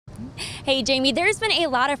Hey Jamie, there's been a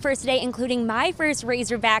lot of firsts today, including my first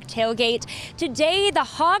Razorback tailgate. Today, the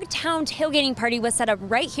Hogtown tailgating party was set up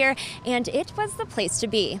right here, and it was the place to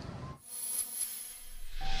be.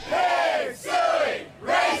 Hey, Suey,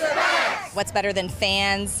 Razorbacks! What's better than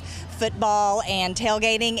fans, football, and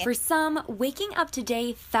tailgating? For some, waking up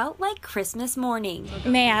today felt like Christmas morning.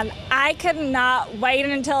 Man, I could not wait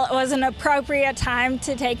until it was an appropriate time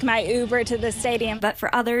to take my Uber to the stadium. But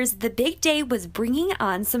for others, the big day was bringing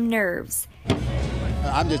on some nerves.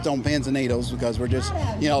 I'm just on pins and needles because we're just,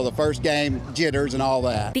 the first game, jitters and all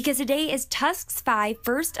that. Because today is Tusk's 5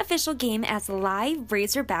 first official game as live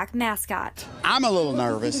Razorback mascot. I'm a little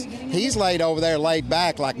nervous. He's laid over there, laid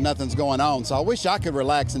back like nothing's going on, so I wish I could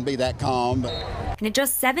relax and be that calm. And at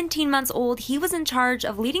just 17 months old, he was in charge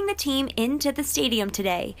of leading the team into the stadium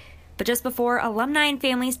today. But just before, alumni and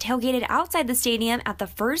families tailgated outside the stadium at the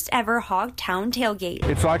first ever Hogtown tailgate.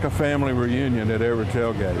 It's like a family reunion at every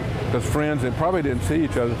tailgate. Because friends that probably didn't see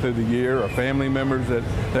each other through the year, or family members that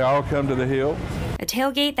they all come to the Hill. A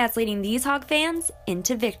tailgate that's leading these Hog fans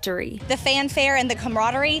into victory. The fanfare and the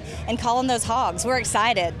camaraderie and calling those Hogs. We're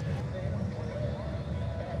excited.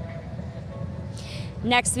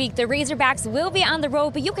 Next week, the Razorbacks will be on the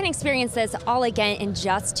road, but you can experience this all again in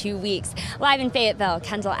just 2 weeks. Live in Fayetteville,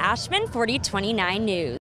 Kendall Ashman, 4029 News.